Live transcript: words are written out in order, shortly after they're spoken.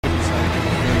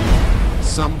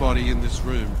somebody in this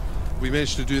room. We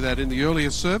managed to do that in the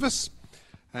earlier service,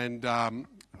 and I'm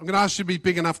going to ask you to be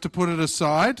big enough to put it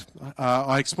aside.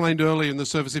 I explained earlier in the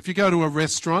service, if you go to a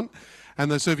restaurant and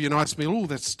they serve you a nice meal, oh,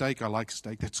 that's steak, I like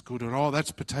steak, that's good, and oh,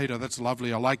 that's potato, that's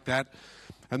lovely, I like that,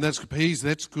 and that's peas,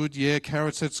 that's good, yeah,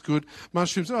 carrots, that's good,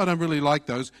 mushrooms, oh, I don't really like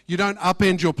those. You don't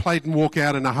upend your plate and walk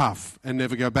out in a huff and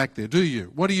never go back there, do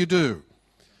you? What do?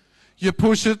 You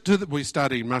push it to the, we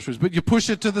start eating mushrooms, but you push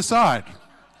it to the side.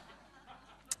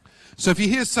 So if you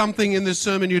hear something in this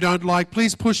sermon you don't like,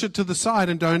 please push it to the side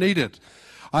and don't eat it.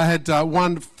 I had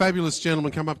one fabulous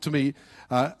gentleman come up to me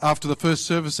after the first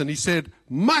service and he said,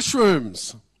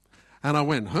 mushrooms. And I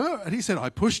went, huh? And he said, I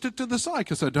pushed it to the side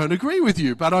because I don't agree with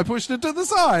you, but I pushed it to the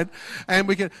side. And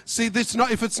we can see this.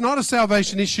 If it's not a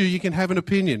salvation issue, you can have an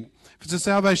opinion. If it's a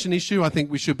salvation issue, I think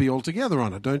we should be all together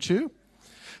on it, don't you?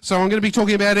 So I'm going to be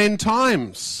talking about end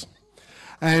times.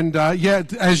 And yeah,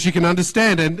 as you can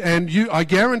understand, I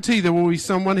guarantee there will be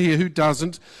someone here who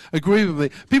doesn't agree with me.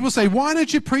 People say, why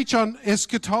don't you preach on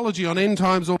eschatology, on end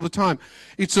times all the time?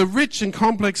 It's a rich and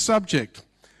complex subject.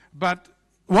 But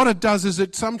what it does is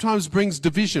it sometimes brings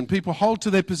division. People hold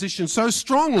to their position so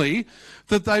strongly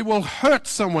that they will hurt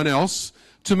someone else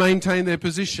to maintain their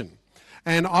position.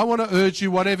 And I want to urge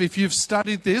you, if you've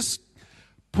studied this,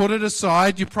 put it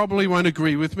aside. You probably won't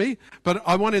agree with me, but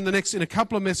I want in a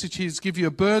couple of messages, give you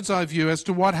a bird's eye view as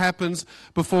to what happens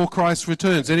before Christ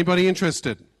returns. Anybody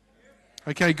interested?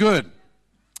 Okay, good.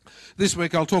 This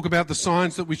week I'll talk about the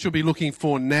signs that we should be looking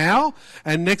for now,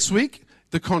 and next week,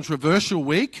 the controversial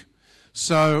week.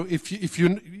 So if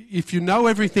you know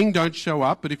everything, don't show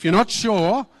up, but if you're not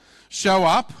sure, show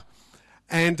up.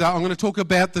 And I'm going to talk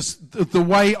about the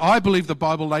way I believe the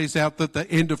Bible lays out that the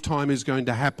end of time is going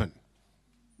to happen.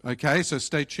 Okay, so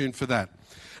stay tuned for that.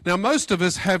 Now, most of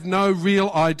us have no real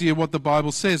idea what the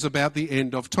Bible says about the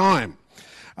end of time.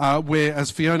 Where, as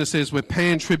Fiona says, we're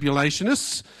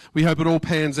pan-tribulationists. We hope it all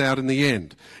pans out in the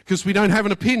end. Because we don't have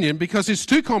an opinion, because it's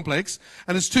too complex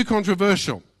and it's too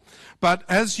controversial. But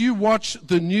as you watch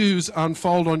the news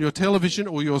unfold on your television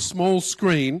or your small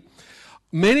screen,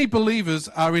 many believers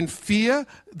are in fear,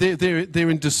 they're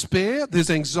in despair, there's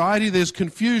anxiety, there's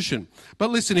confusion. But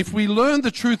listen, if we learn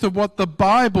the truth of what the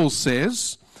Bible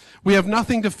says, we have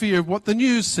nothing to fear of what the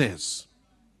news says.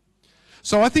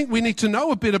 So I think we need to know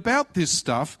a bit about this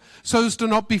stuff so as to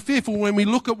not be fearful when we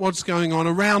look at what's going on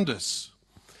around us.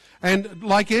 And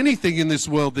like anything in this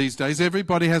world these days,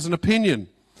 everybody has an opinion.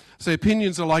 So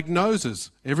opinions are like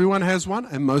noses. Everyone has one,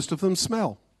 and most of them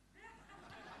smell.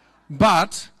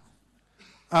 But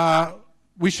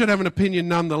we should have an opinion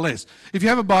nonetheless. If you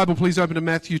have a Bible, please open to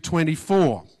Matthew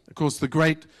 24. Of course, the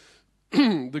great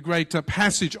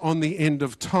passage on the end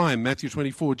of time. Matthew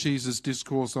 24, Jesus'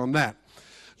 discourse on that.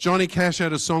 Johnny Cash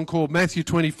had a song called Matthew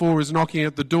 24 is Knocking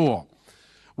at the Door.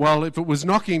 Well, if it was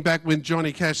knocking back when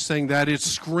Johnny Cash sang that, it's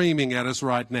screaming at us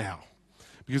right now.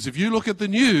 Because if you look at the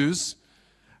news,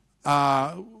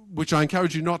 which I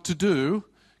encourage you not to do,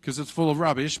 because it's full of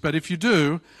rubbish, but if you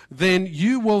do, then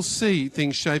you will see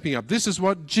things shaping up. This is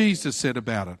what Jesus said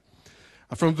about it.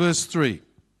 From verse 3.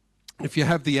 If you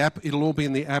have the app, it'll all be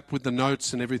in the app with the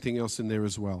notes and everything else in there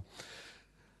as well.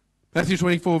 Matthew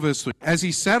 24, verse 3. As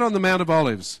he sat on the Mount of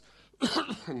Olives,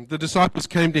 the disciples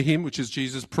came to him, which is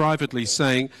Jesus, privately,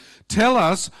 saying, tell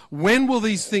us, when will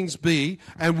these things be,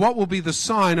 and what will be the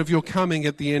sign of your coming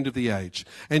at the end of the age?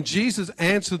 And Jesus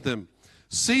answered them,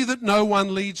 see that no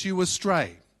one leads you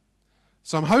astray.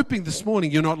 So I'm hoping this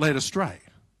morning you're not led astray,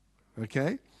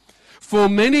 okay? For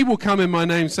many will come in my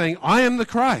name saying, I am the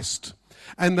Christ,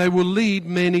 and they will lead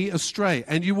many astray.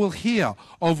 And you will hear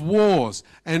of wars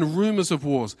and rumors of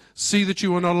wars. See that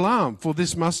you are not alarmed, for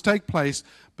this must take place,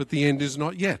 but the end is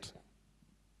not yet.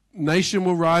 Nation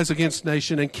will rise against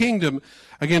nation, and kingdom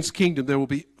against kingdom. There will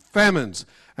be famines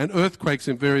and earthquakes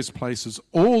in various places.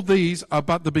 All these are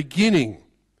but the beginning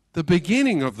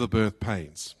of the birth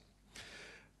pains.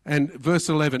 And verse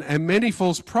 11, and many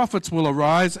false prophets will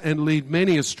arise and lead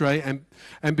many astray,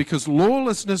 and because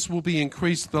lawlessness will be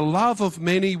increased, the love of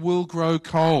many will grow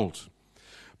cold.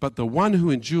 But the one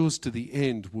who endures to the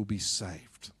end will be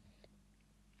saved.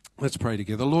 Let's pray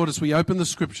together. Lord, as we open the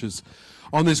scriptures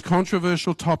on this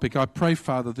controversial topic, I pray,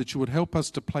 Father, that you would help us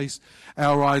to place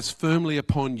our eyes firmly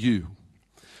upon you,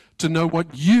 to know what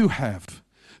you have,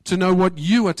 to know what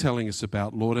you are telling us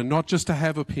about, Lord, and not just to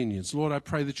have opinions. Lord, I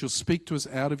pray that you'll speak to us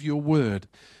out of your word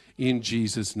in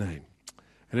Jesus' name.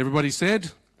 And everybody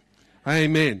said,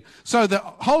 amen. So the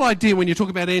whole idea when you talk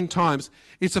about end times,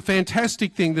 it's a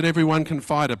fantastic thing that everyone can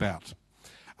fight about.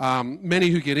 Many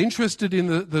who get interested in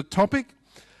the topic,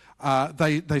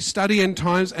 they study end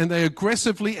times and they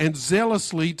aggressively and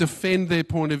zealously defend their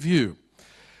point of view.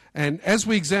 And as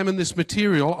we examine this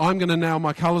material, I'm going to nail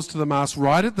my colours to the mast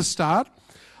right at the start.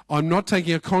 I'm not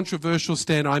taking a controversial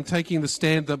stand. I'm taking the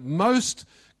stand that most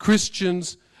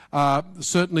Christians,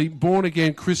 certainly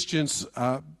born-again Christians,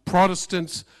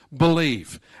 Protestants,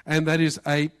 believe. And that is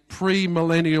a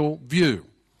pre-millennial view,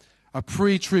 a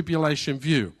pre-tribulation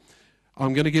view.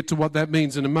 I'm going to get to what that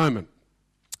means in a moment.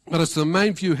 But it's the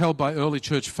main view held by early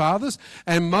church fathers,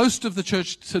 and most of the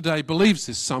church today believes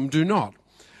this. Some do not.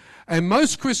 And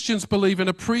most Christians believe in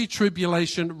a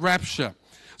pre-tribulation rapture.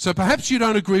 So perhaps you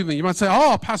don't agree with me. You might say,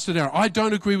 oh, Pastor Darin, I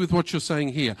don't agree with what you're saying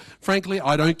here. Frankly,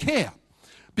 I don't care.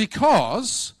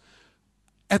 Because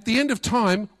at the end of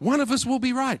time, one of us will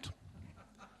be right.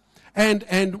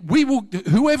 And we will,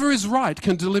 whoever is right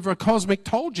can deliver a cosmic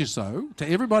told you so to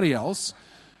everybody else.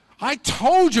 I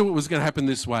told you it was going to happen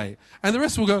this way. And the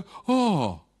rest will go,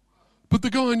 oh, but the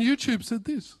guy on YouTube said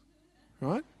this,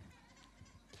 right?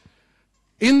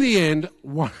 In the end,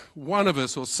 one of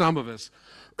us or some of us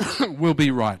will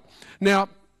be right. Now,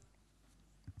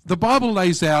 the Bible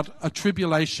lays out a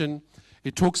tribulation.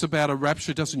 It talks about a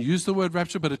rapture. It doesn't use the word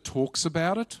rapture, but it talks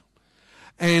about it.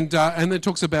 And then it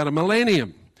talks about a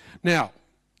millennium. Now,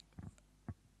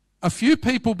 a few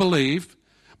people believe,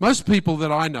 most people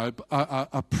that I know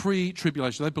are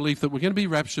pre-tribulation. They believe that we're going to be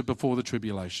raptured before the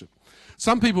tribulation.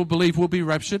 Some people believe we'll be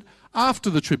raptured after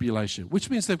the tribulation, which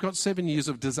means they've got 7 years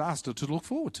of disaster to look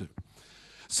forward to.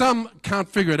 Some can't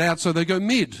figure it out, so they go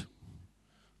mid.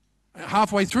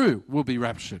 Halfway through, we'll be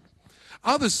raptured.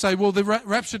 Others say, well, the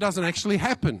rapture doesn't actually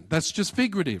happen. That's just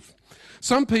figurative.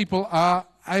 Some people are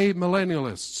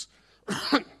amillennialists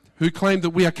who claim that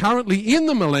we are currently in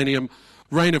the millennium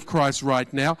reign of Christ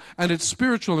right now, and it's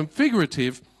spiritual and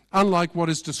figurative, unlike what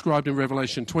is described in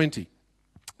Revelation 20.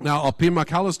 Now, I'll pin my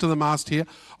colours to the mast here.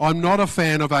 I'm not a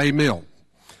fan of amil,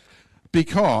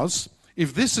 because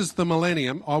if this is the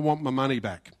millennium, I want my money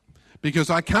back.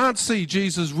 Because I can't see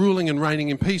Jesus ruling and reigning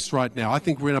in peace right now. I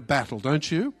think we're in a battle,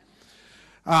 don't you?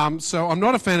 So I'm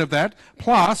not a fan of that.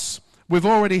 Plus, we've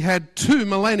already had 2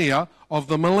 millennia of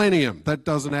the millennium. That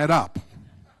doesn't add up.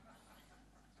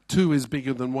 2 is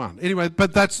bigger than 1. Anyway,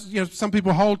 but that's, some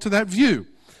people hold to that view.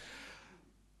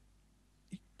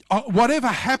 Whatever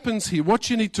happens here, what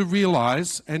you need to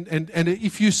realize, and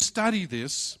if you study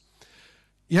this,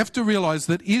 you have to realize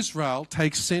that Israel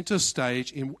takes center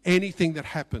stage in anything that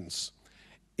happens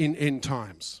in end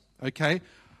times. Okay?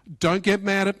 Don't get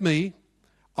mad at me.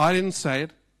 I didn't say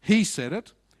it. He said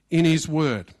it in his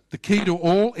word. The key to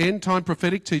all end-time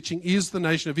prophetic teaching is the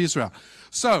nation of Israel.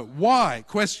 So, why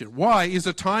is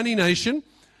a tiny nation,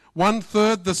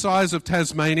 1/3 the size of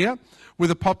Tasmania, with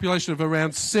a population of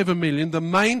around 7 million, the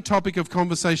main topic of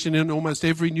conversation in almost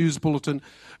every news bulletin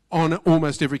on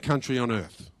almost every country on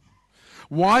earth?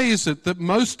 Why is it that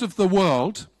most of the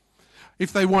world,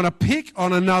 if they want to pick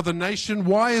on another nation,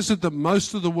 why is it that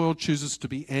most of the world chooses to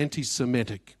be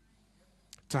anti-Semitic,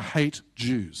 to hate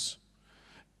Jews?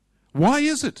 Why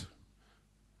is it?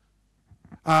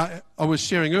 I was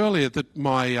sharing earlier that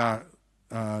my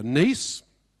niece,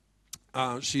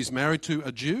 she's married to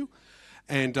a Jew,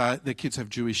 and their kids have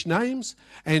Jewish names,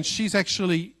 and she's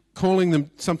actually calling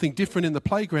them something different in the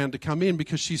playground to come in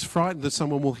because she's frightened that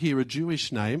someone will hear a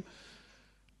Jewish name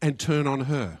and turn on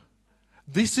her.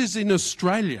 This is in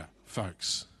Australia,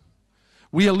 folks.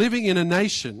 We are living in a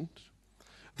nation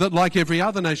that, like every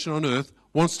other nation on earth,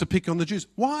 wants to pick on the Jews.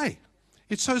 Why?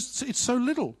 It's so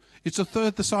little. It's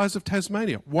 1/3 the size of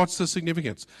Tasmania. What's the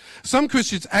significance? Some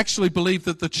Christians actually believe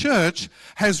that the church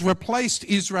has replaced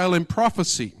Israel in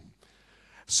prophecy,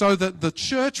 so that the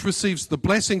church receives the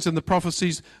blessings and the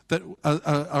prophecies that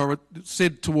are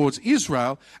said towards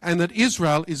Israel, and that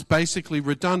Israel is basically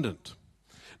redundant.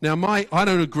 Now, I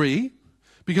don't agree,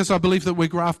 because I believe that we're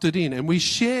grafted in and we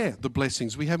share the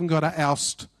blessings. We haven't got to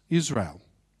oust Israel.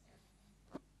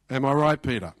 Am I right,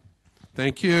 Peter?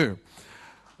 Thank you.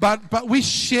 But we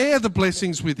share the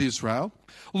blessings with Israel.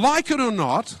 Like it or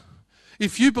not,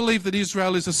 if you believe that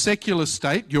Israel is a secular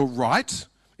state, you're right.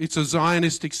 It's a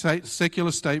Zionistic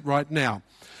secular state right now.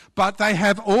 But they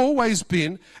have always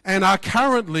been and are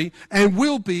currently and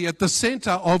will be at the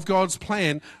center of God's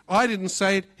plan. I didn't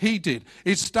say it, he did.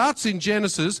 It starts in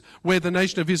Genesis, where the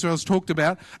nation of Israel is talked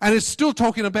about, and it's still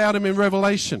talking about him in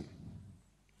Revelation.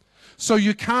 So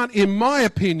you can't, in my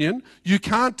opinion, you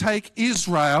can't take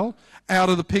Israel out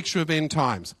of the picture of end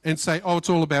times and say, oh, it's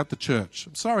all about the church.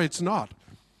 I'm sorry, it's not.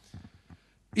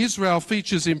 Israel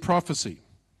features in prophecy,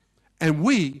 and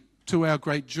we, to our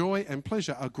great joy and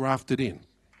pleasure, are grafted in.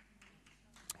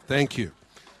 Thank you.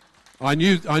 I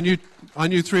knew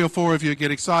 3 or 4 of you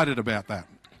get excited about that.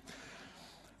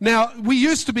 Now, we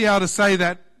used to be able to say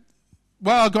that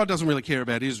well, God doesn't really care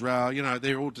about Israel. You know,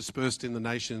 they're all dispersed in the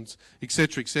nations,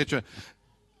 etc., etc.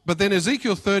 But then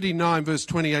Ezekiel 39 verse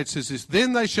 28 says this,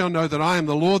 then they shall know that I am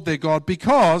the Lord their God,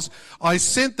 because I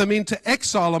sent them into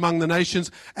exile among the nations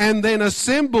and then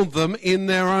assembled them in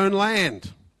their own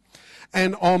land.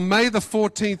 And on May the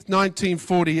 14th,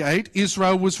 1948,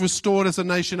 Israel was restored as a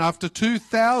nation after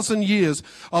 2,000 years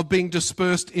of being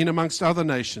dispersed in amongst other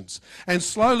nations. And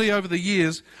slowly over the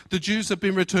years, the Jews have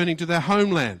been returning to their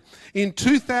homeland. In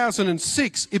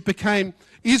 2006,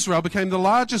 Israel became the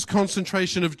largest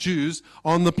concentration of Jews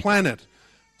on the planet,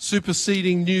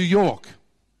 superseding New York.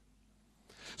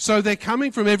 So they're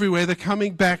coming from everywhere. They're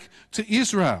coming back to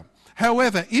Israel.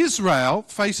 However, Israel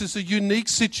faces a unique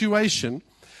situation.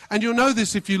 And you'll know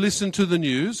this if you listen to the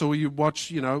news or you watch,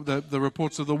 the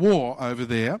reports of the war over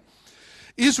there.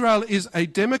 Israel is a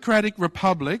democratic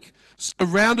republic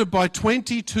surrounded by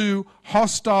 22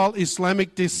 hostile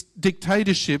Islamic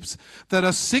dictatorships that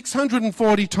are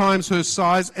 640 times her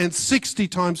size and 60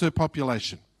 times her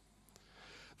population.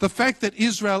 The fact that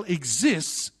Israel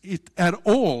exists at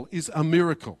all is a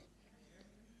miracle.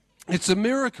 It's a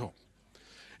miracle.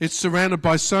 It's surrounded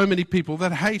by so many people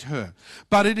that hate her.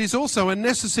 But it is also a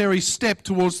necessary step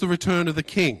towards the return of the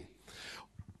king.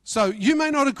 So you may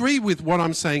not agree with what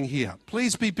I'm saying here.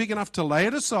 Please be big enough to lay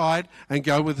it aside and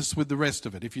go with us with the rest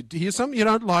of it. If you hear something you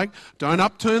don't like, don't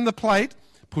upturn the plate,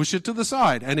 push it to the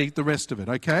side and eat the rest of it,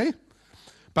 okay?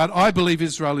 But I believe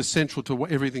Israel is central to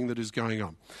everything that is going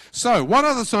on. So, what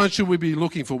other signs should we be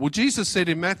looking for? Well, Jesus said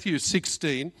in Matthew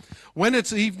 16, when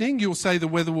it's evening, you'll say the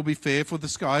weather will be fair, for the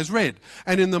sky is red.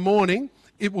 And in the morning,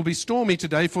 it will be stormy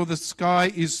today, for the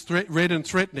sky is red and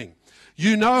threatening.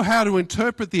 You know how to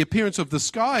interpret the appearance of the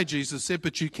sky, Jesus said,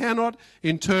 but you cannot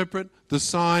interpret the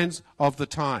signs of the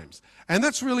times. And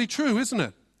that's really true, isn't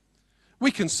it?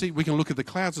 We can look at the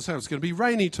clouds and say, it's going to be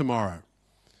rainy tomorrow.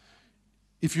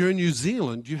 If you're in New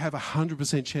Zealand, you have a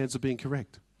 100% chance of being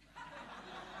correct.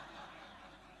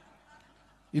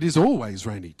 It is always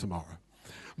rainy tomorrow.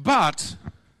 But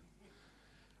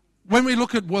when we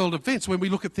look at world events, when we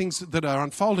look at things that are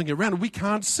unfolding around, we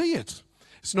can't see it.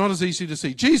 It's not as easy to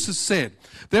see. Jesus said,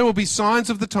 there will be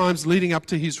signs of the times leading up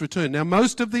to his return. Now,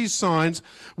 most of these signs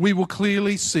we will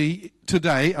clearly see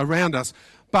today around us,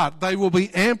 but they will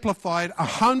be amplified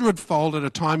 100-fold at a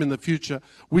time in the future,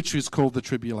 which is called the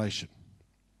tribulation.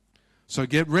 So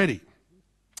get ready.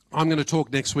 I'm going to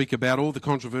talk next week about all the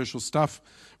controversial stuff,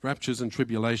 raptures and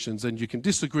tribulations, and you can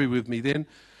disagree with me then,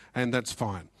 and that's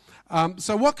fine.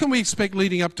 So what can we expect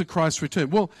leading up to Christ's return?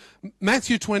 Well,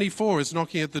 Matthew 24 is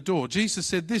knocking at the door. Jesus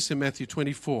said this in Matthew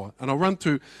 24, and I'll run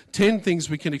through 10 things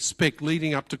we can expect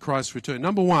leading up to Christ's return.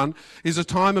 Number one is a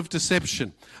time of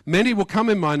deception. Many will come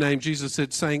in my name, Jesus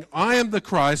said, saying, I am the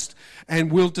Christ,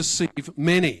 and will deceive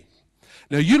many.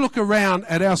 Now, you look around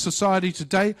at our society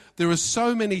today, there are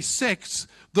so many sects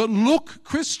that look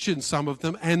Christian, some of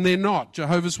them, and they're not.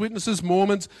 Jehovah's Witnesses,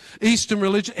 Mormons, Eastern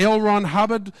religion, L. Ron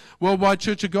Hubbard, Worldwide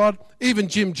Church of God, even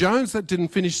Jim Jones, that didn't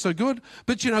finish so good.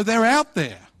 But, they're out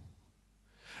there.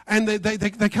 And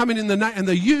they come in the name, and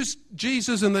they use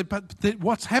Jesus, but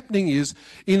what's happening is,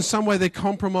 in some way, they're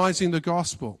compromising the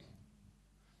gospel.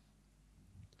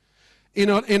 In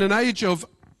an age of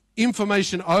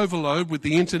information overload with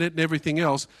the internet and everything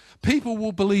else, people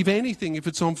will believe anything if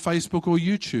it's on Facebook or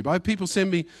YouTube. People send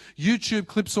me YouTube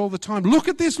clips all the time. Look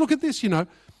at this,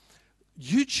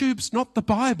 YouTube's not the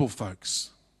Bible,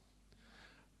 folks.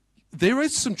 There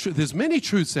is some truth. There's many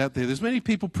truths out there. There's many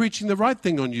people preaching the right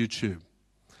thing on YouTube.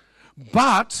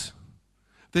 But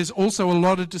there's also a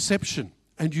lot of deception,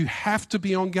 and you have to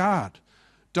be on guard.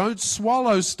 Don't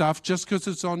swallow stuff just because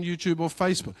it's on YouTube or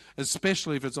Facebook,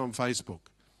 especially if it's on Facebook.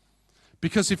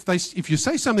 Because if you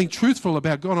say something truthful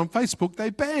about God on Facebook,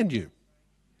 they ban you.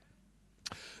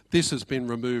 This has been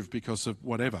removed because of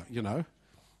whatever,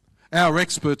 Our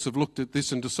experts have looked at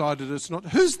this and decided it's not.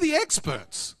 Who's the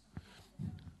experts?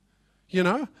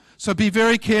 So be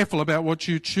very careful about what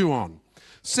you chew on.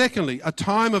 Secondly, a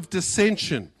time of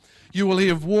dissension. You will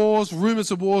hear of wars,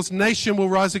 rumors of wars. Nation will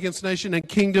rise against nation and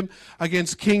kingdom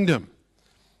against kingdom.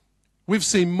 We've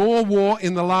seen more war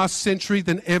in the last century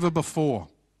than ever before,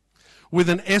 with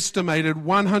an estimated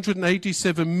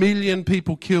 187 million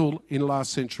people killed in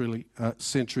last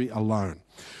century alone.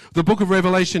 The book of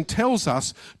Revelation tells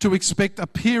us to expect a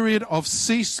period of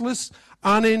ceaseless,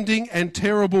 unending, and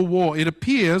terrible war. It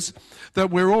appears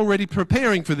that we're already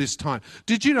preparing for this time.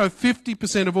 Did you know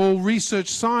 50% of all research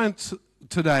science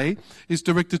today is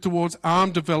directed towards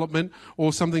armed development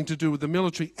or something to do with the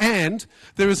military? And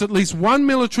there is at least one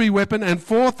military weapon and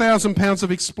 4,000 pounds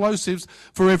of explosives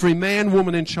for every man,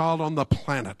 woman, and child on the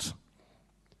planet.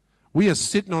 We are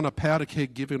sitting on a powder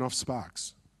keg giving off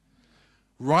sparks.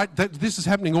 Right? This is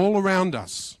happening all around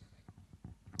us.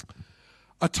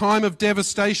 A time of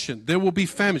devastation. There will be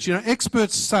famines. You know,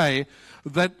 experts say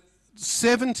that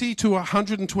 70 to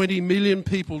 120 million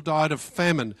people died of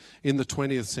famine in the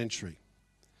 20th century.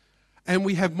 And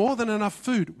we have more than enough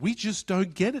food. We just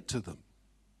don't get it to them.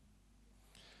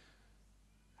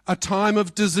 A time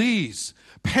of disease.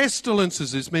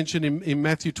 Pestilences is mentioned in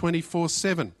Matthew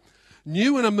 24:7.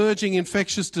 New and emerging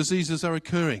infectious diseases are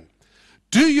occurring.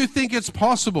 Do you think it's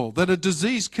possible that a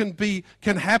disease can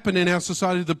happen in our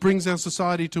society that brings our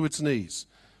society to its knees?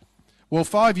 Well,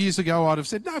 5 years ago, I'd have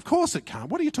said, no, of course it can't.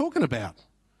 What are you talking about?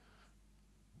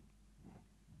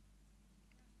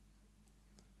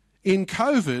 In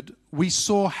COVID, we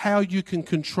saw how you can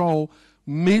control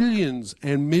millions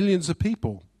and millions of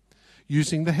people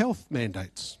using the health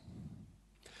mandates.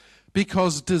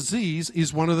 Because disease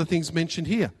is one of the things mentioned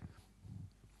here.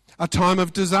 A time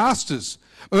of disasters.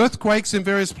 Earthquakes in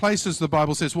various places, the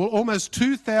Bible says. Well, almost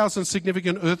 2,000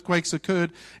 significant earthquakes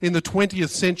occurred in the 20th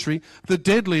century, the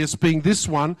deadliest being this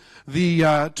one,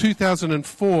 the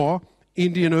 2004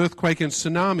 Indian earthquake and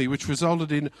tsunami, which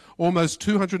resulted in almost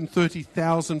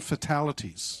 230,000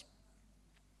 fatalities.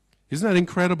 Isn't that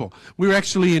incredible? We were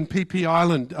actually in PP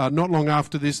Island not long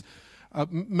after this,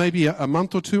 maybe a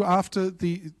month or two after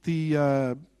the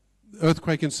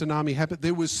earthquake and tsunami happened.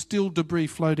 There was still debris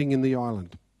floating in the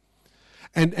island.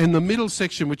 And the middle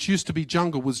section, which used to be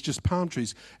jungle, was just palm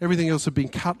trees. Everything else had been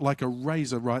cut like a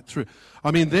razor right through.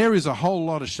 I mean, there is a whole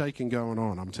lot of shaking going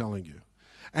on, I'm telling you.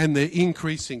 And they're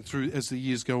increasing through as the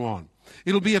years go on.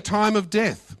 It'll be a time of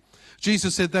death.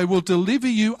 Jesus said, they will deliver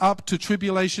you up to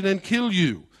tribulation and kill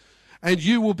you, and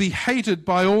you will be hated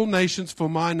by all nations for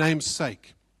my name's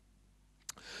sake.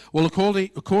 Well,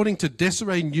 according to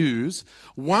Deseret News,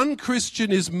 one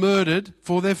Christian is murdered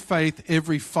for their faith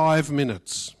every 5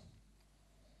 minutes.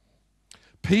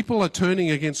 People are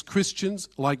turning against Christians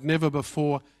like never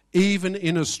before, even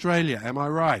in Australia. Am I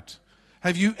right?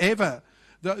 Have you ever,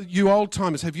 you old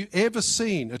timers, have you ever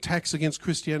seen attacks against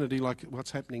Christianity like what's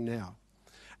happening now?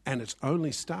 And it's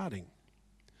only starting.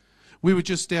 We were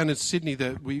just down in Sydney.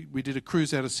 We did a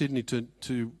cruise out of Sydney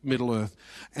to Middle Earth.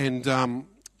 And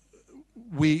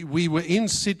we were in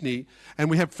Sydney, and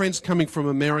we had friends coming from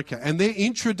America, and their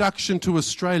introduction to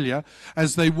Australia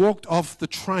as they walked off the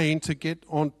train to get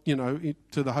on,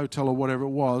 to the hotel or whatever it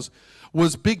was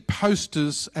big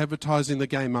posters advertising the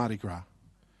gay Mardi Gras.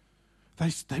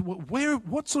 They were,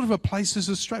 what sort of a place is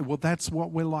Australia? Well, that's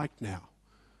what we're like now.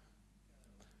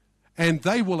 And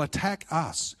they will attack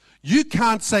us. You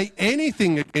can't say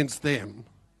anything against them,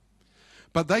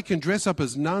 but they can dress up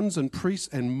as nuns and priests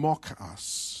and mock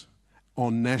us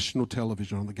on national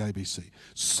television on the ABC.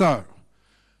 So,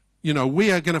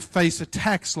 we are going to face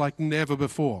attacks like never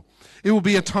before. It will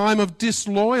be a time of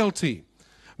disloyalty.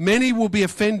 Many will be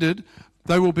offended.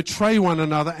 They will betray one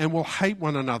another and will hate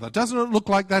one another. Doesn't it look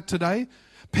like that today?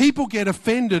 People get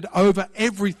offended over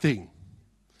everything.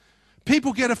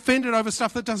 People get offended over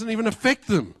stuff that doesn't even affect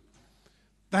them.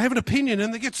 They have an opinion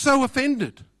and they get so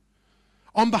offended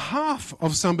on behalf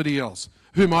of somebody else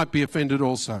who might be offended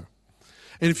also.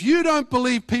 And if you don't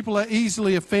believe people are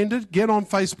easily offended, get on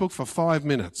Facebook for 5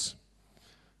 minutes.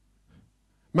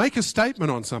 Make a statement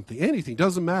on something, anything,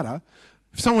 doesn't matter.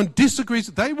 If someone disagrees,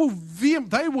 they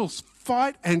will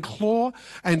fight and claw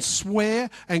and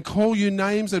swear and call you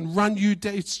names and run you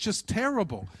down. It's just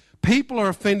terrible. People are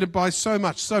offended by so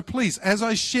much. So please, as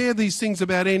I share these things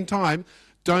about end time,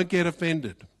 don't get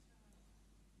offended.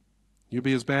 You'll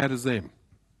be as bad as them.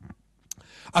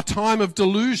 A time of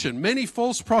delusion. Many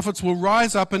false prophets will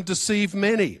rise up and deceive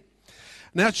many.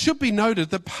 Now, it should be noted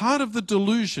that part of the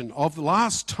delusion of the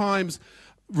last time's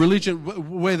religion,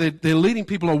 where they're leading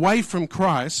people away from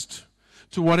Christ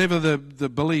to whatever the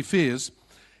belief is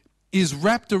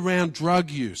wrapped around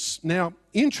drug use. Now,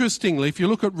 interestingly, if you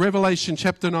look at Revelation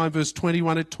chapter 9, verse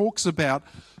 21, it talks about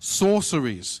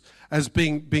sorceries as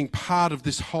being part of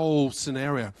this whole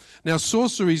scenario. Now,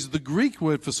 sorceries, the Greek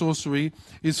word for sorcery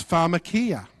is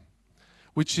pharmakia,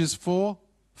 which is for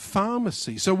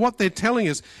pharmacy. So what they're telling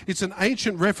us, it's an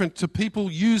ancient reference to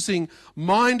people using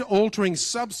mind-altering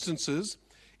substances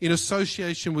in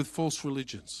association with false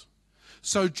religions.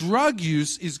 So drug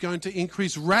use is going to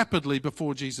increase rapidly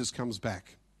before Jesus comes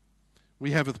back.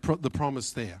 We have the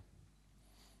promise there.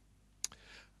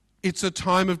 It's a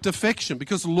time of defection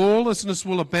because lawlessness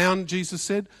will abound, Jesus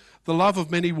said. The love of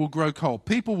many will grow cold.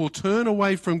 People will turn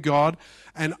away from God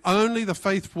and only the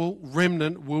faithful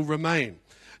remnant will remain.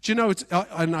 Do you know,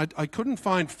 I couldn't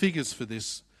find figures for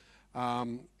this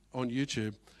on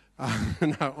YouTube,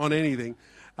 no, on anything.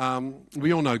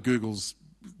 We all know Google's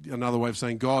another way of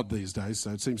saying God these days,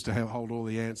 so it seems to hold all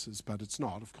the answers, but it's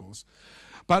not, of course.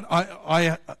 But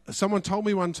someone told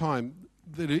me one time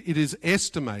that it is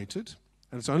estimated,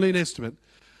 and it's only an estimate,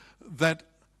 that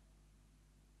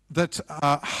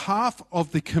half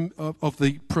of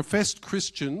the professed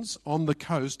Christians on the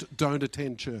coast don't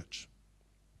attend church.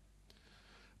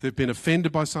 They've been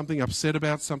offended by something, upset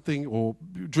about something, or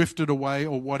drifted away,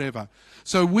 or whatever.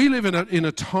 So we live in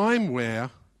a time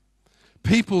where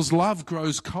people's love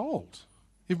grows cold.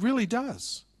 It really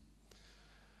does.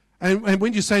 And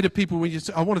when you say to people, when you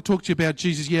say, I want to talk to you about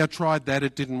Jesus, yeah, I tried that,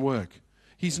 it didn't work.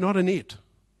 He's not an it.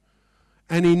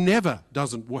 And he never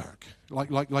doesn't work.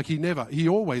 He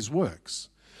always works.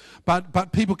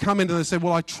 But people come in and they say,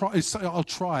 well, I'll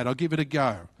try it, I'll give it a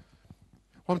go.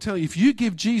 Well, I'm telling you, if you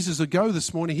give Jesus a go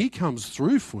this morning, he comes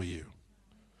through for you.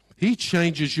 He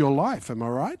changes your life, am I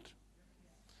right?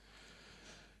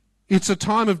 It's a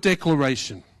time of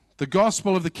declaration. The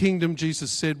gospel of the kingdom,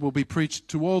 Jesus said, will be preached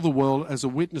to all the world as a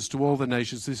witness to all the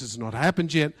nations. This has not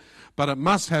happened yet, but it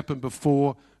must happen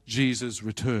before Jesus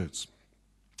returns.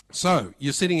 So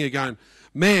you're sitting here going,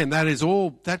 man,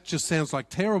 that just sounds like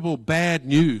terrible, bad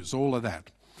news, all of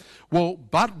that. Well,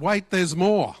 but wait, there's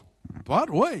more. But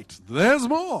wait, there's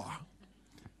more.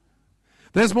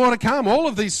 There's more to come. All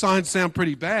of these signs sound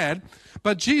pretty bad,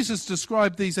 but Jesus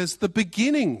described these as the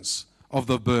beginnings of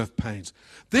the birth pains.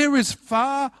 There is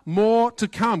far more to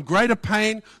come. Greater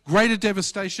pain, greater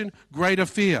devastation, greater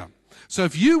fear. So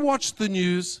if you watch the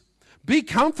news, be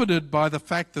comforted by the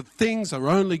fact that things are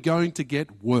only going to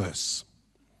get worse.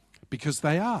 Because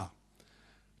they are.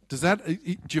 Do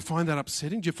you find that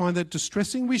upsetting? Do you find that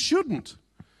distressing? We shouldn't.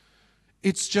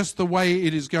 It's just the way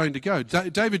it is going to go.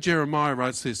 David Jeremiah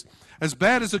writes this, as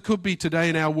bad as it could be today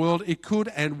in our world, it could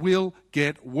and will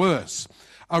get worse.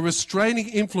 A restraining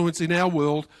influence in our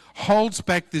world holds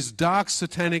back this dark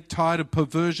satanic tide of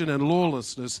perversion and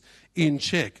lawlessness in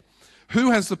check. Who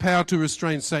has the power to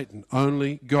restrain Satan?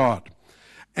 Only God.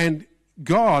 And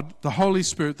God, the Holy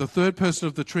Spirit, the third person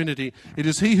of the Trinity, it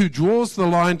is he who draws the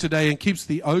line today and keeps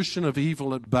the ocean of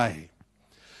evil at bay.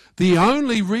 The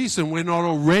only reason we're not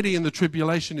already in the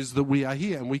tribulation is that we are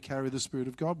here and we carry the Spirit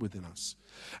of God within us.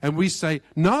 And we say,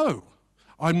 no,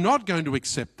 I'm not going to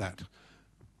accept that.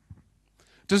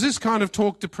 Does this kind of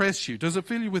talk depress you? Does it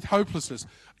fill you with hopelessness?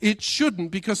 It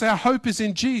shouldn't, because our hope is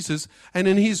in Jesus and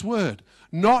in his word,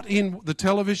 not in the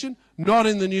television, not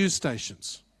in the news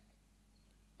stations.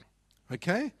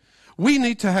 Okay? We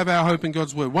need to have our hope in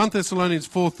God's word. 1 Thessalonians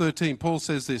 4:13, Paul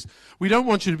says this, we don't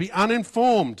want you to be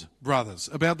uninformed, brothers,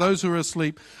 about those who are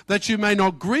asleep, that you may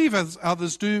not grieve as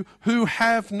others do who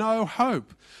have no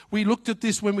hope. We looked at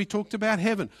this when we talked about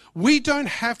heaven. We don't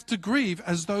have to grieve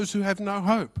as those who have no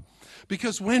hope.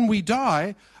 Because when we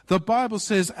die, the Bible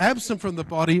says, absent from the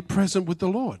body, present with the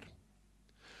Lord.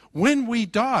 When we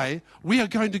die, we are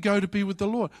going to go to be with the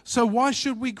Lord. So why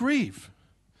should we grieve?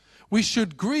 We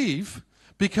should grieve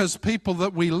because people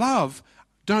that we love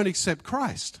don't accept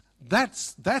Christ.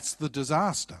 That's the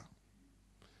disaster.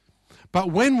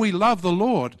 But when we love the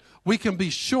Lord, we can be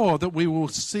sure that we will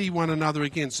see one another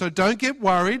again. So don't get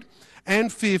worried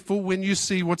and fearful when you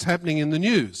see what's happening in the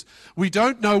news. We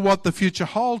don't know what the future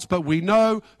holds, but we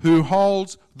know who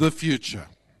holds the future.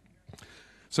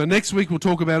 So next week we'll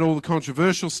talk about all the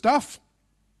controversial stuff,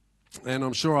 and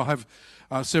I'm sure I'll have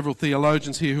several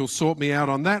theologians here who'll sort me out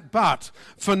on that. But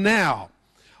for now,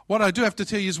 what I do have to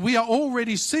tell you is we are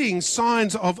already seeing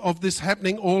signs of this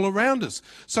happening all around us.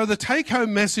 So the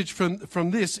take-home message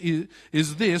from this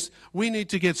is this: we need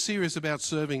to get serious about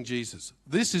serving Jesus.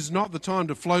 This is not the time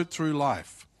to float through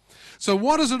life. So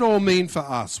what does it all mean for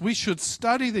us? We should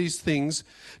study these things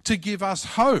to give us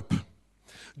hope.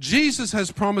 Jesus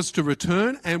has promised to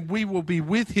return, and we will be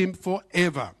with him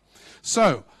forever.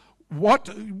 So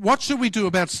what should we do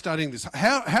about studying this?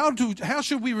 How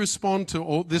should we respond to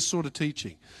all this sort of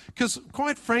teaching? Because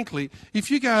quite frankly, if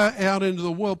you go out into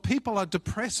the world, people are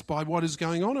depressed by what is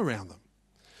going on around them.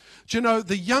 Do you know,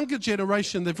 the younger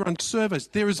generation, they've run surveys,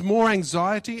 there is more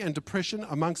anxiety and depression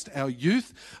amongst our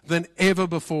youth than ever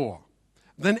before.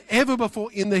 Than ever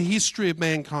before in the history of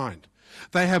mankind.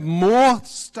 They have more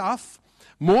stuff,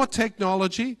 more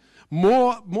technology,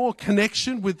 more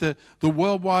connection with the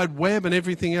World Wide Web and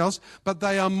everything else, but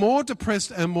they are more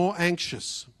depressed and more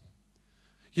anxious.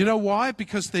 You know why?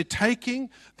 Because they're taking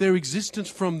their existence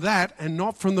from that and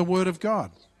not from the Word of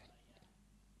God.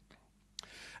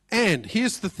 And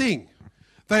here's the thing.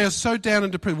 They are so down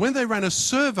and depressed. When they ran a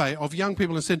survey of young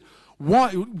people and said,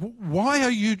 why are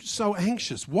you so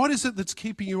anxious? What is it that's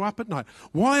keeping you up at night?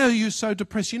 Why are you so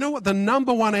depressed? You know what the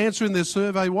number one answer in their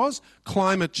survey was?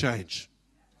 Climate change.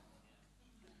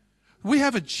 We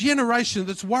have a generation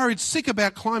that's worried, sick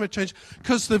about climate change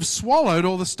because they've swallowed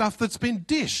all the stuff that's been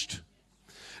dished.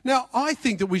 Now, I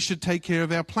think that we should take care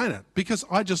of our planet because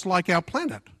I just like our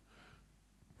planet,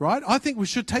 right? I think we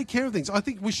should take care of things. I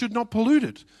think we should not pollute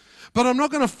it. But I'm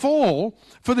not going to fall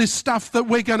for this stuff that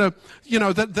we're going to,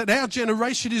 that our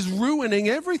generation is ruining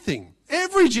everything.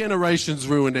 Every generation's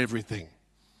ruined everything.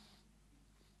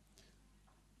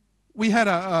 We had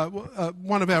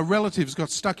one of our relatives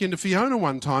got stuck into Fiona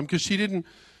one time because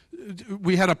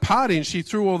we had a party and she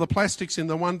threw all the plastics in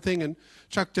the one thing and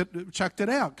chucked it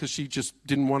out because she just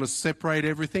didn't want to separate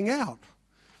everything out.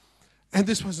 And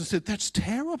this person said, that's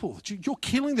terrible. You're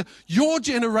killing your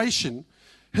generation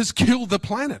has killed the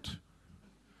planet.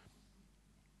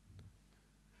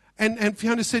 And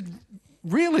Fiona said,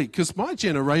 really? Because my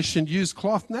generation used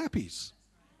cloth nappies.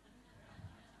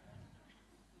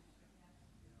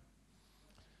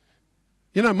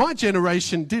 My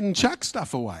generation didn't chuck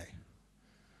stuff away.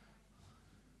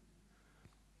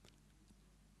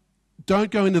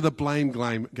 Don't go into the blame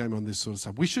game on this sort of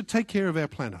stuff. We should take care of our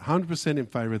planet, 100% in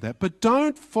favour of that. But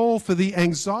don't fall for the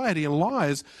anxiety and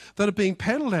lies that are being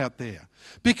peddled out there.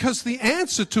 Because the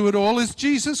answer to it all is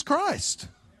Jesus Christ.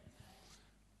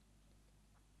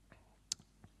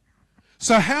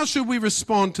 So how should we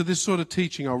respond to this sort of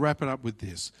teaching? I'll wrap it up with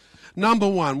this. Number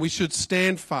one, we should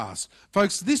stand fast.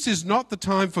 Folks, this is not the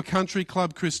time for country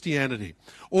club Christianity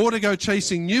or to go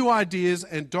chasing new ideas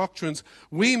and doctrines.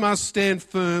 We must stand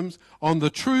firm on the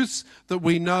truths that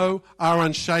we know are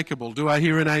unshakable. Do I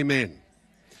hear an amen?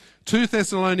 2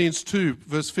 Thessalonians 2,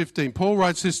 verse 15. Paul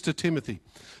writes this to Timothy.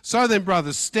 So then,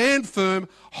 brothers, stand firm,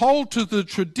 hold to the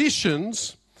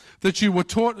traditions that you were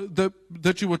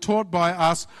taught by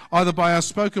us, either by our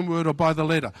spoken word or by the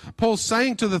letter. Paul's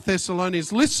saying to the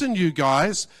Thessalonians, listen, you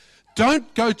guys,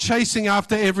 don't go chasing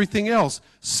after everything else.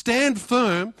 Stand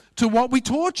firm to what we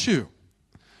taught you.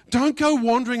 Don't go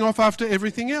wandering off after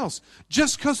everything else.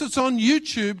 Just because it's on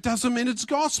YouTube doesn't mean it's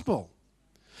gospel.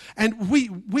 And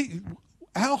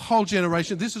our whole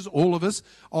generation, this is all of us,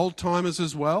 old timers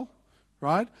as well,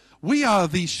 right? We are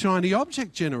the shiny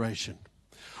object generation.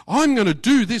 I'm going to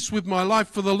do this with my life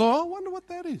for the Lord. I wonder what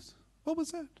that is. What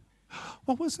was that?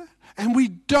 What was that? And we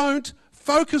don't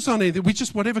focus on anything. We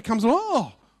just, whatever comes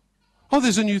along,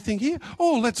 there's a new thing here.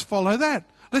 Oh, let's follow that.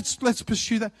 Let's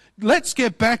pursue that. Let's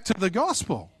get back to the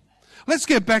gospel. Let's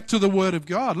get back to the Word of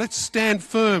God. Let's stand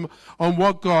firm on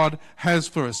what God has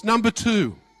for us. Number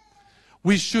two,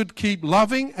 we should keep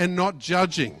loving and not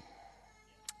judging.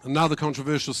 Another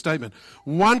controversial statement.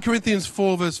 1 Corinthians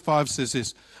 4 verse 5 says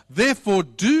this, therefore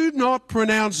do not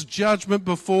pronounce judgment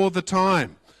before the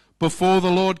time, before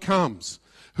the Lord comes,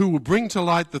 who will bring to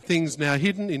light the things now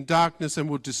hidden in darkness and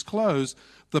will disclose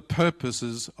the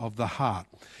purposes of the heart.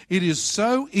 It is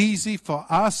so easy for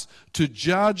us to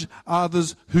judge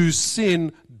others who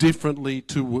sin differently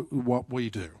to what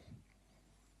we do.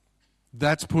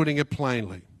 That's putting it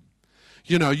plainly.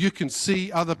 You can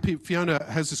see other people. Fiona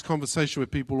has this conversation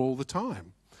with people all the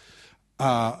time.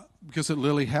 Because at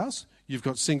Lily House, you've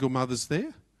got single mothers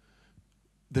there.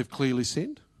 They've clearly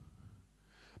sinned.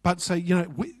 But say,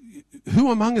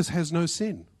 who among us has no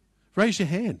sin? Raise your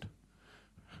hand.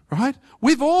 Right?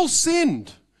 We've all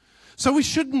sinned. So we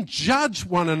shouldn't judge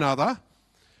one another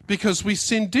because we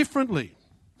sin differently.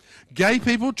 Gay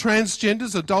people,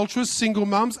 transgenders, adulterers, single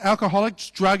mums, alcoholics,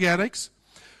 drug addicts.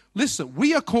 Listen,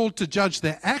 we are called to judge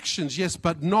their actions, yes,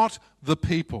 but not the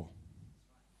people.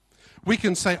 We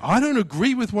can say, I don't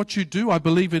agree with what you do, I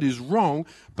believe it is wrong,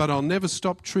 but I'll never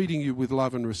stop treating you with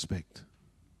love and respect.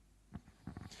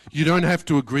 You don't have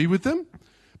to agree with them,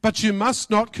 but you must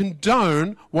not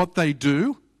condone what they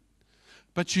do,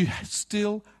 but you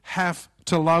still have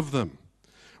to love them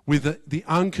with the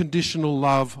unconditional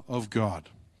love of God.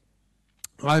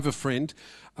 I have a friend,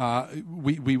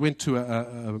 we went to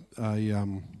a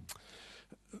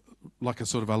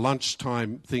sort of a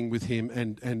lunchtime thing with him,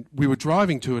 and we were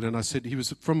driving to it, and I said, he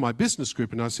was from my business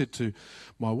group, and I said to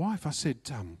my wife, I said,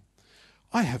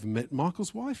 I haven't met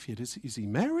Michael's wife yet. Is he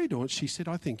married? Or she said,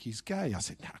 I think he's gay. I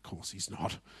said, no, of course he's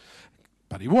not.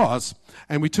 But he was.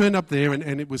 And we turned up there,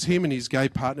 and it was him and his gay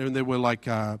partner, and there were like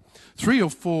 3 or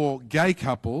 4 gay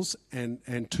couples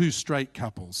and 2 straight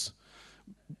couples.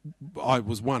 I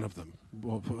was one of them.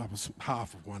 Well, I was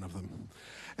half of one of them.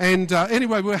 And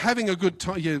anyway, we were having a good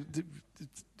time. Yeah,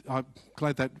 I'm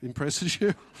glad that impresses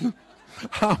you.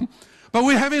 But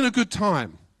we're having a good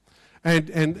time. And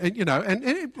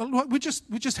we're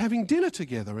just having dinner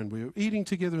together, and we're eating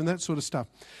together and that sort of stuff.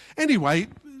 Anyway,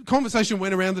 conversation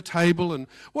went around the table, and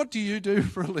what do you do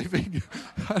for a living?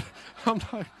 I'm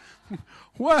like,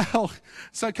 well,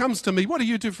 so it comes to me, what do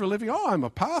you do for a living? Oh, I'm a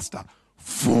pastor.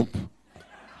 Thump.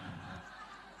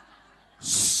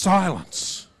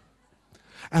 Silence.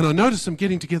 And I noticed them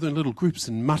getting together in little groups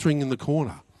and muttering in the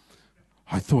corner.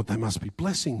 I thought they must be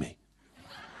blessing me.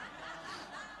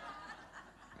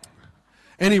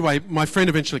 Anyway, my friend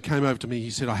eventually came over to me.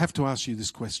 He said, I have to ask you this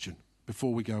question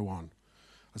before we go on.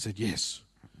 I said, yes.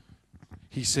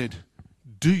 He said,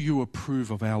 do you approve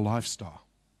of our lifestyle?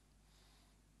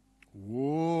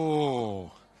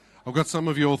 Whoa. I've got some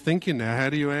of you all thinking now, how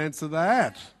do you answer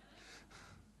that?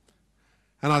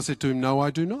 And I said to him, no, I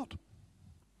do not.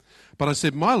 But I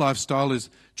said, my lifestyle is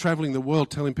traveling the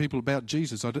world telling people about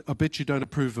Jesus. I bet you don't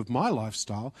approve of my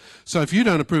lifestyle. So if you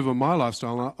don't approve of my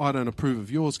lifestyle and I don't approve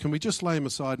of yours, can we just lay them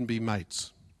aside and be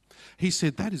mates? He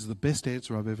said, that is the best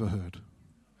answer I've ever heard.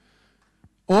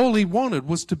 All he wanted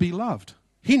was to be loved.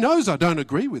 He knows I don't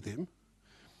agree with him,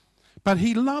 but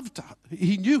he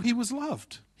knew he was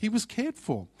loved. He was cared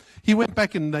for. He went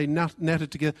back and they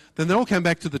natted together. Then they all came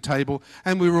back to the table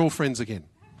and we were all friends again.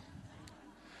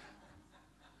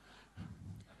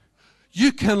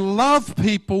 You can love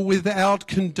people without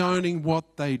condoning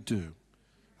what they do,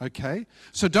 okay?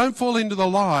 So don't fall into the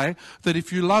lie that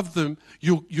if you love them,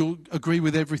 you'll agree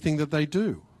with everything that they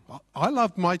do. I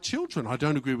love my children. I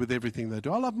don't agree with everything they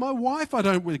do. I love my wife. I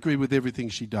don't agree with everything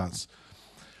she does.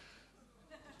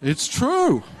 It's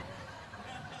true.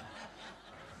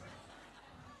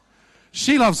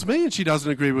 She loves me and she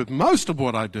doesn't agree with most of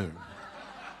what I do.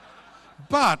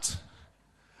 But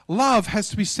love has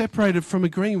to be separated from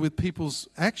agreeing with people's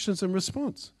actions and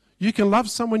response. You can love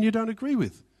someone you don't agree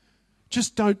with.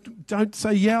 Just don't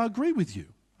say, yeah, I agree with you.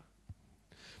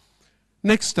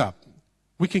 Next up,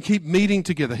 we can keep meeting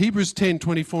together. Hebrews 10,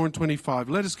 24 and 25.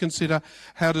 Let us consider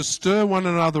how to stir one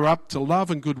another up to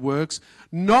love and good works,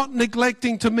 not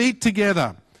neglecting to meet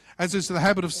together, as is the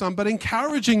habit of some, but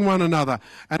encouraging one another.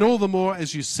 And all the more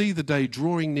as you see the day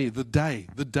drawing near, the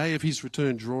day of his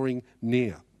return drawing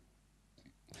near.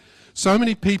 So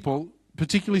many people,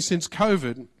 particularly since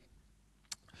COVID,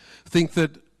 think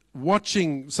that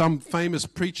watching some famous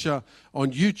preacher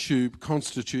on YouTube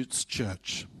constitutes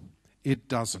church. It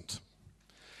doesn't.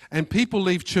 And people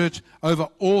leave church over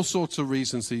all sorts of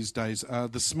reasons these days.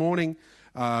 This morning,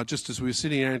 just as we were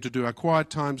sitting down to do our quiet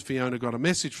times, Fiona got a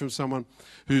message from someone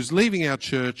who's leaving our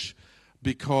church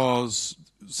because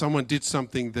someone did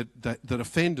something that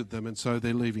offended them, and so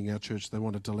they're leaving our church. They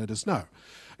wanted to let us know.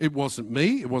 It wasn't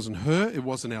me, it wasn't her, it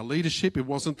wasn't our leadership, it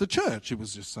wasn't the church, it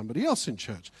was just somebody else in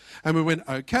church. And we went,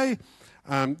 okay.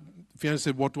 Fiona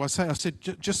said, what do I say? I said,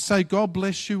 just say, God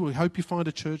bless you, we hope you find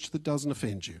a church that doesn't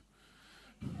offend you.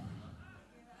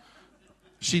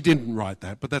 She didn't write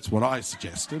that, but that's what I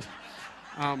suggested.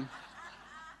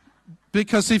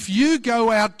 Because if you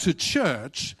go out to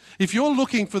church, if you're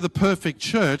looking for the perfect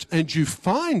church and you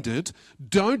find it,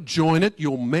 don't join it,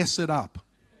 you'll mess it up.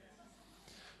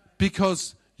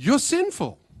 Because you're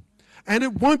sinful.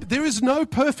 And there is no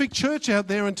perfect church out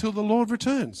there until the Lord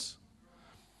returns.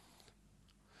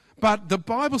 But the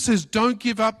Bible says don't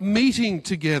give up meeting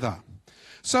together.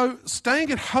 So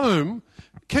staying at home,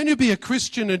 can you be a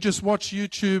Christian and just watch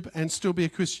YouTube and still be a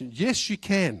Christian? Yes, you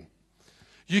can.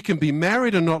 You can be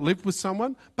married and not live with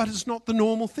someone, but it's not the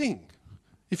normal thing.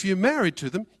 If you're married to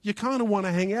them, you kind of want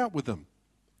to hang out with them,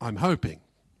 I'm hoping.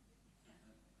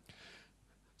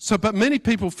 But many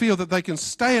people feel that they can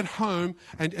stay at home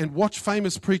and watch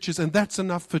famous preachers and that's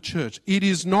enough for church. It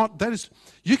is not.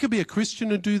 You can be a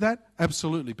Christian and do that,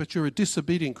 absolutely, but you're a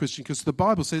disobedient Christian because the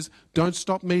Bible says don't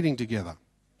stop meeting together.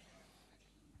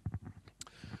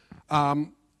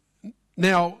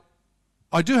 Now,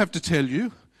 I do have to tell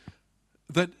you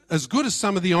that as good as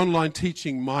some of the online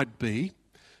teaching might be,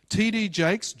 T.D.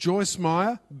 Jakes, Joyce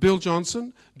Meyer, Bill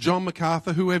Johnson, John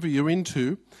MacArthur, whoever you're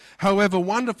into, however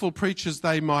wonderful preachers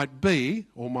they might be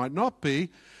or might not be,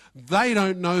 they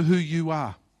don't know who you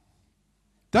are.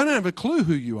 They don't have a clue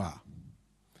who you are.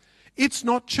 It's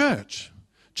not church.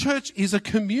 Church is a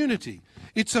community.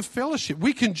 It's a fellowship.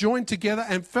 We can join together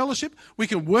and fellowship. We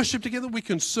can worship together. We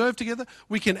can serve together.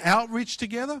 We can outreach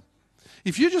together.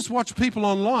 If you just watch people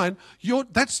online,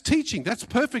 that's teaching. That's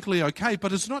perfectly okay,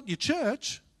 but it's not your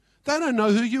church. They don't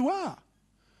know who you are.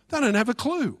 They don't have a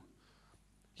clue.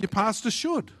 Your pastor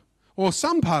should, or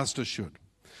some pastor should.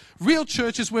 Real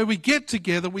church is where we get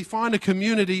together, we find a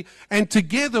community, and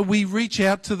together we reach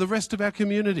out to the rest of our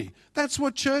community. That's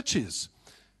what church is.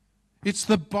 It's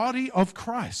the body of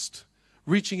Christ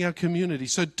reaching our community.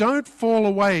 So don't fall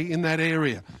away in that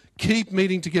area. Keep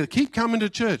meeting together. Keep coming to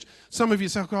church. Some of you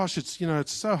say, oh, gosh,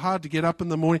 it's so hard to get up in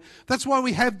the morning. That's why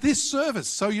we have this service,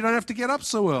 so you don't have to get up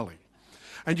so early.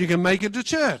 And you can make it to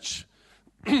church.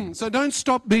 So don't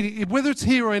stop meeting, whether it's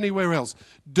here or anywhere else.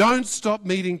 Don't stop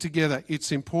meeting together.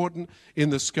 It's important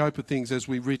in the scope of things as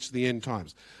we reach the end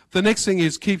times. The next thing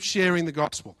is keep sharing the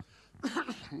gospel.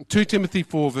 2 Timothy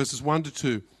 4, verses 1 to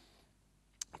 2.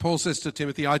 Paul says to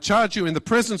Timothy, I charge you in the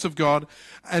presence of God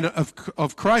and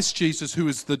of Christ Jesus, who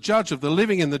is the judge of the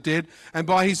living and the dead, and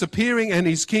by his appearing and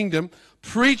his kingdom,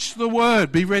 preach the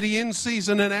word. Be ready in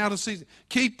season and out of season.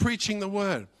 Keep preaching the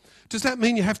word. Does that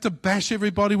mean you have to bash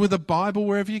everybody with a Bible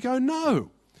wherever you go?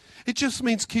 No. It just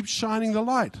means keep shining the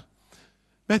light.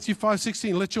 Matthew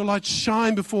 5:16, let your light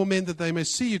shine before men that they may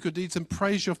see your good deeds and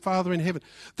praise your Father in heaven.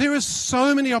 There are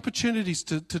so many opportunities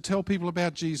to tell people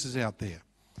about Jesus out there.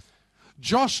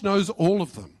 Josh knows all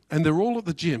of them, and they're all at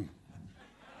the gym.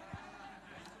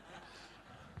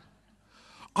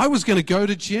 I was going to go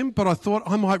to gym, but I thought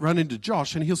I might run into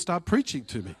Josh and he'll start preaching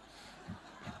to me.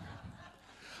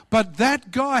 But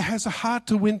that guy has a heart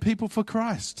to win people for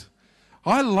Christ.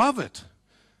 I love it.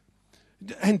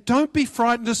 And don't be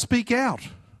frightened to speak out.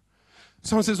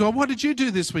 Someone says, well, what did you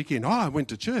do this weekend? Oh, I went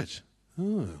to church.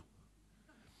 Oh.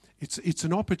 It's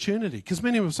an opportunity. Because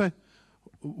many people say,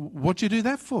 what'd you do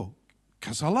that for?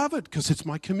 Because I love it, because it's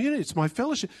my community, it's my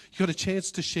fellowship. You've got a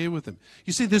chance to share with them.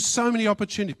 You see, there's so many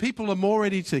opportunities. People are more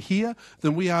ready to hear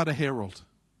than we are to herald.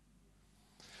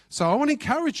 So I want to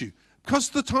encourage you, because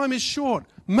the time is short,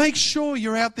 make sure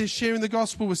you're out there sharing the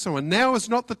gospel with someone. Now is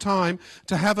not the time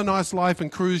to have a nice life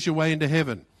and cruise your way into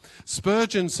heaven.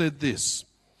 Spurgeon said this,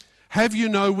 have you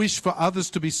no wish for others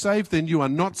to be saved, then you are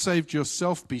not saved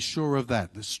yourself, be sure of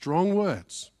that. They're strong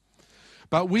words.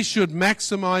 But we should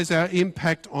maximize our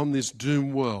impact on this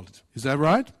doomed world. Is that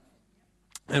right?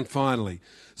 And finally,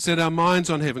 set our minds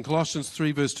on heaven. Colossians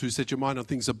 3 verse 2, set your mind on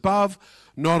things above,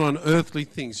 not on earthly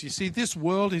things. You see, this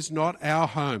world is not our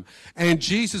home. And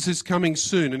Jesus is coming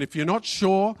soon. And if you're not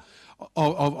sure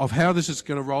of how this is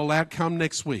going to roll out, come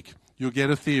next week. You'll get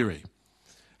a theory.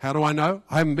 How do I know?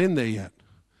 I haven't been there yet.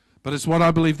 But it's what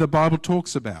I believe the Bible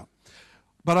talks about.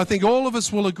 But I think all of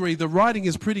us will agree the writing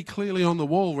is pretty clearly on the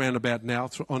wall round about now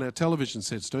on our television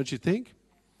sets, don't you think?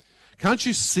 Can't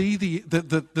you see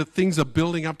the things are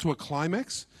building up to a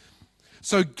climax?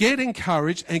 So get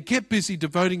encouraged and get busy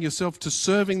devoting yourself to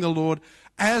serving the Lord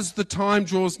as the time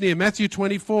draws near. Matthew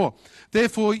 24,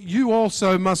 therefore you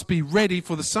also must be ready,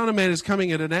 for the Son of Man is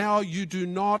coming at an hour you do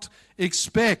not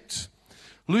expect.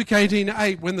 Luke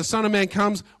 18:8, when the Son of Man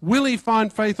comes, will he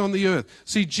find faith on the earth?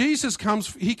 See, Jesus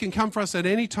comes, he can come for us at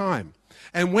any time.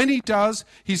 And when he does,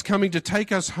 he's coming to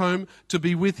take us home to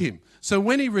be with him. So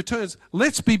when he returns,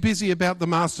 let's be busy about the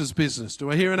Master's business. Do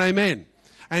I hear an amen?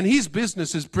 And his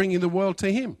business is bringing the world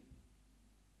to him.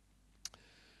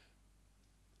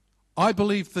 I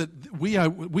believe that we are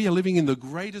living in the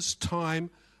greatest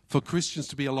time for Christians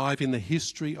to be alive in the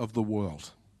history of the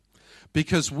world.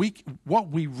 Because what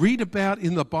we read about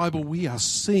in the Bible, we are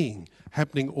seeing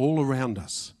happening all around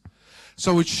us.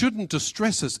 So it shouldn't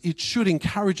distress us. It should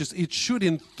encourage us. It should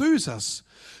enthuse us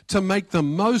to make the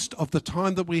most of the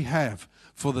time that we have,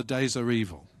 for the days are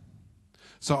evil.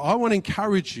 So I want to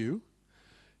encourage you,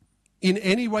 in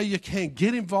any way you can,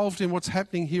 get involved in what's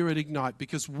happening here at Ignite,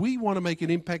 because we want to make an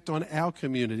impact on our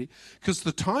community, because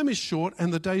the time is short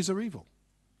and the days are evil.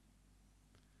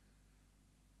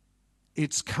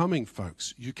 It's coming,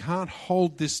 folks. You can't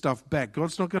hold this stuff back.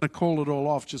 God's not going to call it all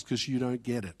off just because you don't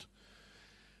get it.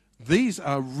 These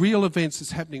are real events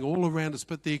that's happening all around us.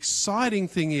 But the exciting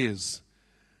thing is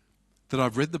that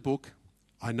I've read the book.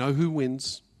 I know who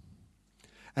wins.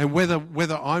 And whether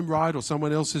I'm right or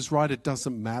someone else is right, it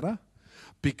doesn't matter.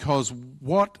 Because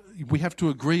what we have to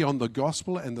agree on the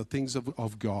gospel and the things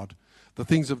of God, the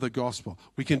things of the gospel.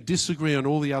 We can disagree on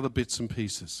all the other bits and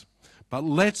pieces. But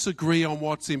let's agree on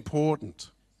what's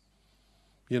important.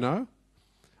 You know?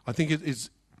 I think it's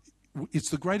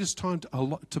the greatest time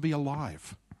to be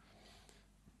alive.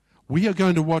 We are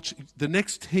going to watch, the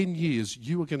next 10 years,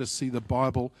 you are going to see the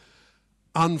Bible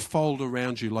unfold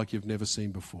around you like you've never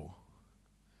seen before.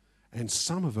 And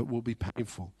some of it will be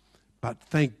painful. But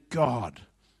thank God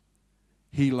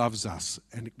he loves us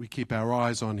and we keep our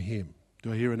eyes on him.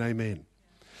 Do I hear an amen?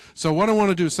 So what I want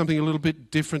to do is something a little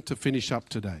bit different to finish up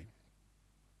today.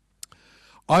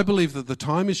 I believe that the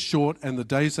time is short and the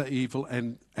days are evil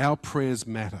and our prayers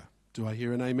matter. Do I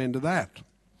hear an amen to that?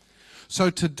 So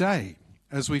today,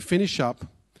 as we finish up,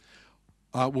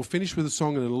 we'll finish with a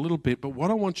song in a little bit, but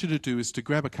what I want you to do is to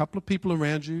grab a couple of people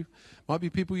around you. Might be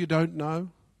people you don't know.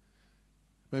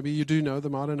 Maybe you do know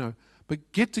them, I don't know.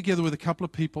 But get together with a couple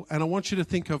of people and I want you to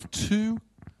think of 2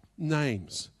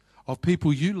 names of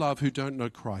people you love who don't know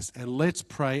Christ, and let's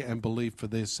pray and believe for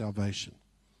their salvation.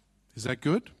 Is that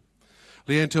good?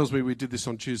 Leanne tells me we did this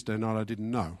on Tuesday night. I didn't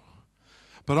know.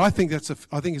 But I think it's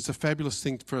a fabulous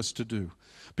thing for us to do,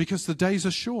 because the days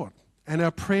are short and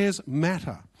our prayers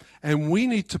matter. And we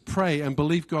need to pray and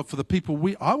believe God for the people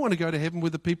I want to go to heaven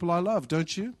with the people I love,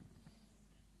 don't you?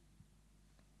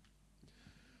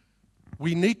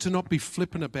 We need to not be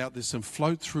flippant about this and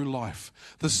float through life.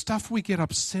 The stuff we get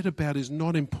upset about is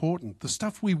not important. The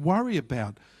stuff we worry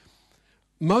about,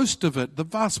 most of it, the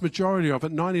vast majority of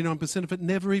it, 99% of it,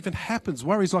 never even happens.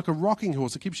 Worry's like a rocking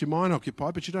horse. It keeps your mind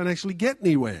occupied, but you don't actually get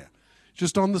anywhere.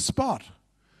 Just on the spot.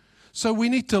 So we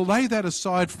need to lay that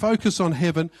aside, focus on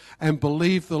heaven, and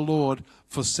believe the Lord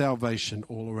for salvation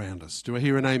all around us. Do I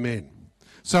hear an amen?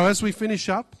 So as we finish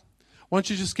up, why don't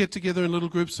you just get together in little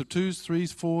groups of 2s,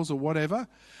 3s, 4s, or whatever,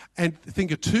 and think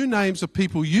of 2 names of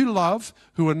people you love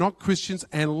who are not Christians,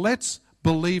 and let's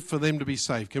believe for them to be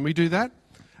saved. Can we do that?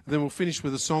 And then we'll finish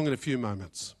with a song in a few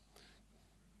moments.